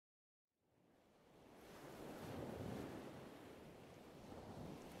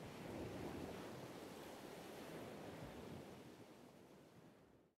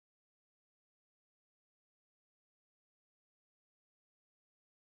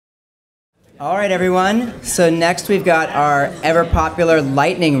All right, everyone. So next we've got our ever-popular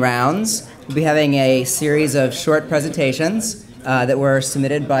lightning rounds. We'll be having a series of short presentations that were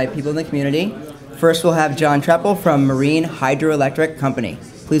submitted by people in the community. First, we'll have John Trepl from Marine Hydroelectric Company.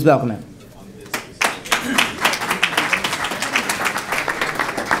 Please welcome him.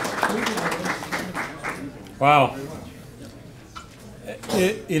 Wow.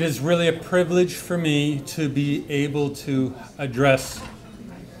 It is really a privilege for me to be able to address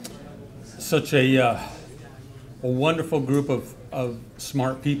such a wonderful group of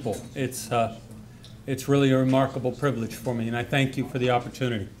smart people. It's really a remarkable privilege for me, and I thank you for the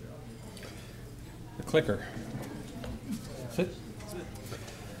opportunity. The clicker. Sit.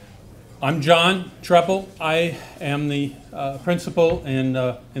 I'm John Trepl. I am the principal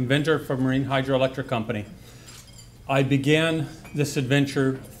and inventor for Marine Hydroelectric Company. I began this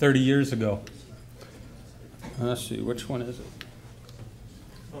adventure 30 years ago. Let's see, which one is it?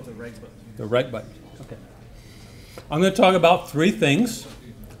 Oh, the right button. The right button. Okay. I'm going to talk about three things.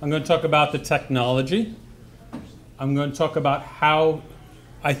 I'm going to talk about the technology. I'm going to talk about how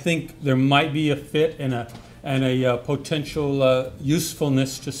I think there might be a fit and a potential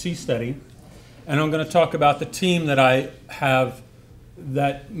usefulness to seasteading. And I'm going to talk about the team that I have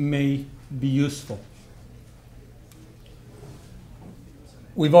that may be useful.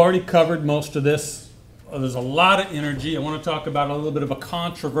 We've already covered most of this. There's a lot of energy. I want to talk about a little bit of a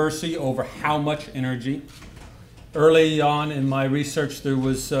controversy over how much energy. Early on in my research, there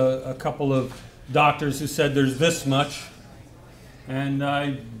was a couple of doctors who said there's this much. And I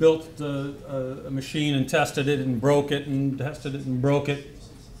built a machine and tested it and broke it and tested it and broke it.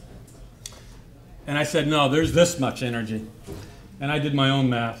 And I said, no, there's this much energy. And I did my own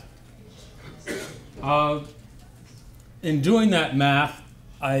math. In doing that math,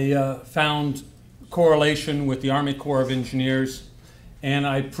 I found correlation with the Army Corps of Engineers, and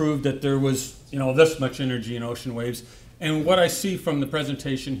I proved that there was, this much energy in ocean waves. And what I see from the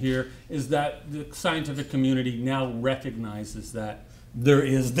presentation here is that the scientific community now recognizes that there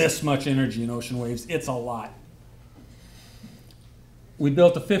is this much energy in ocean waves. It's a lot. We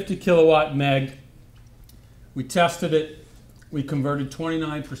built a 50 kilowatt meg. We tested it. We converted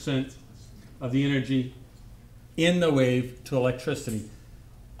 29% of the energy in the wave to electricity.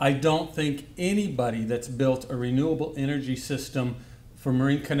 I don't think anybody that's built a renewable energy system for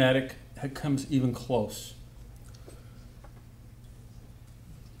marine kinetic comes even close.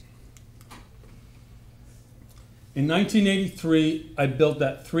 In 1983, I built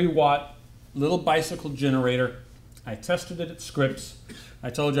that 3-watt little bicycle generator. I tested it at Scripps. I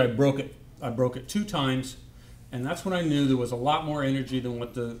told you I broke it 2 times, and that's when I knew there was a lot more energy than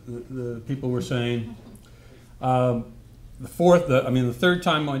what the people were saying. The third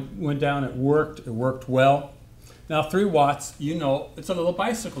time I went down, it worked well. Now 3 watts, it's a little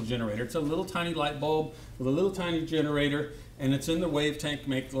bicycle generator. It's a little tiny light bulb with a little tiny generator, and it's in the wave tank to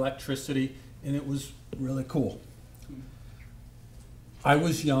make electricity, and it was really cool. I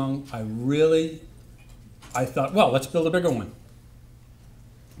was young. I thought, well, let's build a bigger one.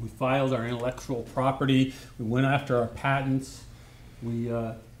 We filed our intellectual property. We went after our patents. We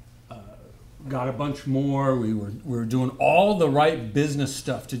got a bunch more. We were doing all the right business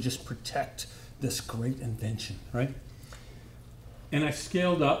stuff to just protect this great invention, right? And I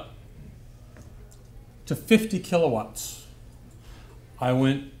scaled up to 50 kilowatts. I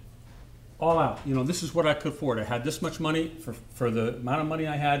went all out. This is what I could afford. I had this much money. For the amount of money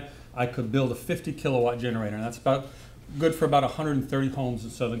I had, I could build a 50 kilowatt generator. And that's good for about 130 homes in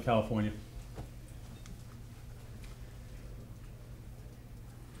Southern California.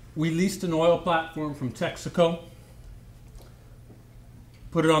 We leased an oil platform from Texaco,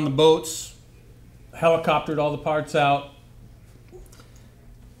 put it on the boats, helicoptered all the parts out,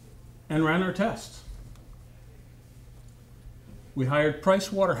 and ran our tests. We hired Price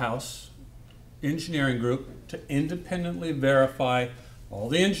Waterhouse engineering group to independently verify all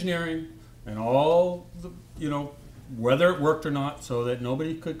the engineering and all the, whether it worked or not, so that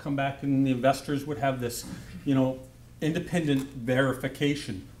nobody could come back and the investors would have this, independent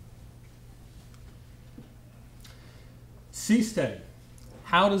verification. Seasteading.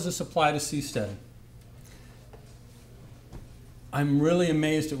 How does this apply to seasteading? I'm really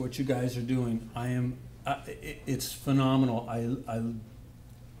amazed at what you guys are doing. It's phenomenal.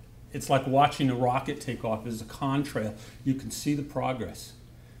 It's like watching a rocket take off. It's a contrail. You can see the progress.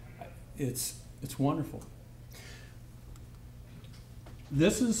 It's wonderful.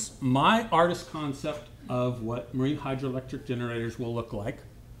 This is my artist concept of what marine hydroelectric generators will look like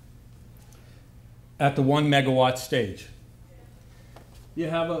at the 1 megawatt stage. You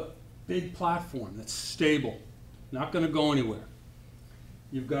have a big platform that's stable, not going to go anywhere.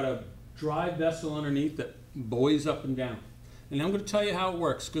 You've got a drive vessel underneath that buoys up and down. And I'm going to tell you how it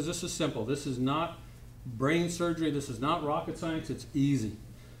works, because this is simple. This is not brain surgery. This is not rocket science. It's easy.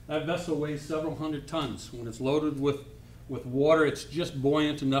 That vessel weighs several hundred tons. When it's loaded with water, it's just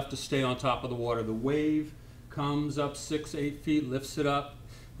buoyant enough to stay on top of the water. The wave comes up 6, 8 feet, lifts it up.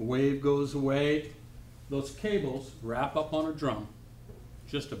 The wave goes away. Those cables wrap up on a drum,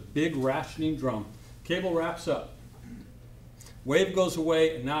 just a big rationing drum. Cable wraps up. Wave goes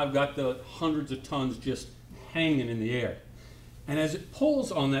away, and now I've got the hundreds of tons just hanging in the air. And as it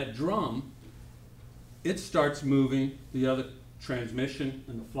pulls on that drum, it starts moving the other transmission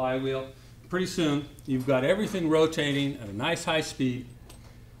and the flywheel. Pretty soon, you've got everything rotating at a nice high speed,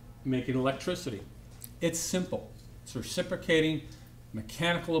 making electricity. It's simple. It's reciprocating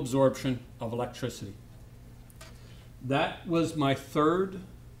mechanical absorption of electricity. That was my third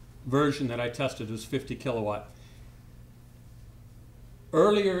version that I tested. It was 50 kilowatt.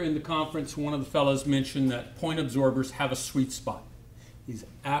 Earlier in the conference, one of the fellows mentioned that point absorbers have a sweet spot. He's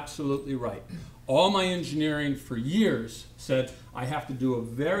absolutely right. All my engineering for years said I have to do a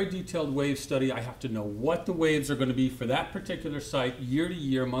very detailed wave study. I have to know what the waves are going to be for that particular site, year to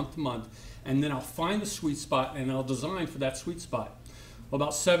year, month to month, and then I'll find the sweet spot and I'll design for that sweet spot. Well,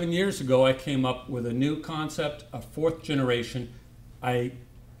 about 7 years ago, I came up with a new concept, a 4th generation. I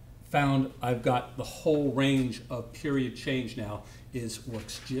found I've got the whole range of period change now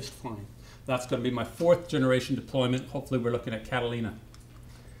works just fine. That's going to be my 4th generation deployment. Hopefully we're looking at Catalina.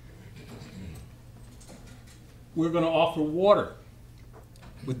 We're going to offer water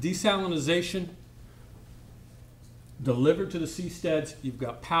with desalinization delivered to the seasteads. You've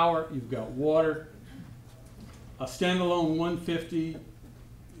got power, you've got water. A standalone 150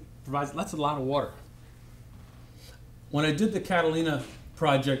 provides, that's a lot of water. When I did the Catalina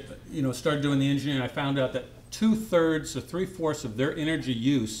project, started doing the engineering, I found out that 2/3 or 3/4 of their energy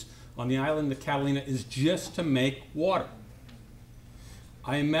use on the island of Catalina is just to make water.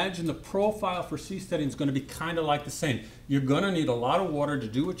 I imagine the profile for seasteading is going to be kind of like the same. You're going to need a lot of water to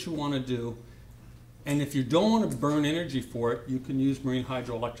do what you want to do, and if you don't want to burn energy for it, you can use marine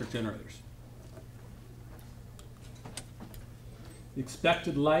hydroelectric generators. The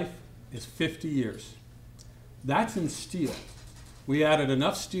expected life is 50 years. That's in steel. We added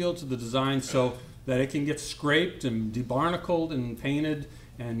enough steel to the design so that it can get scraped and debarnacled and painted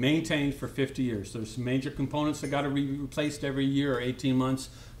and maintained for 50 years. There's some major components that got to be replaced every year or 18 months,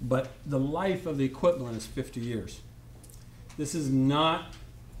 but the life of the equipment is 50 years. This is not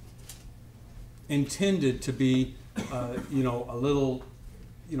intended to be, a little,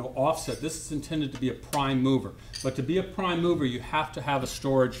 offset. This is intended to be a prime mover. But to be a prime mover, you have to have a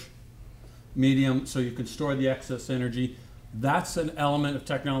storage medium so you can store the excess energy. That's an element of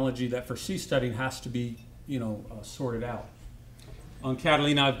technology that for seasteading has to be, sorted out. On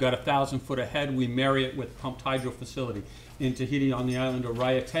Catalina, I've got 1,000-foot ahead. We marry it with pumped hydro facility. In Tahiti, on the island of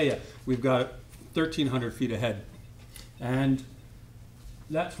Raiatea, we've got 1,300 feet ahead. And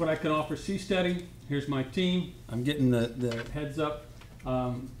that's what I can offer seasteading. Here's my team. I'm getting the heads up.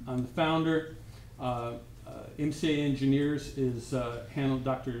 I'm the founder. MCA Engineers is handled.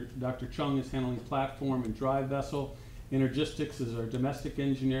 Dr. Chung is handling platform and drive vessel. Energistics is our domestic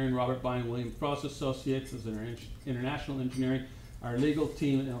engineering. Robert Bine William Frost Associates is our international engineering. Our legal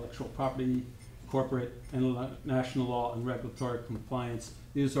team, intellectual property, corporate, international law, and regulatory compliance.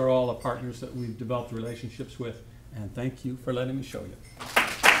 These are all the partners that we've developed relationships with. And thank you for letting me show you.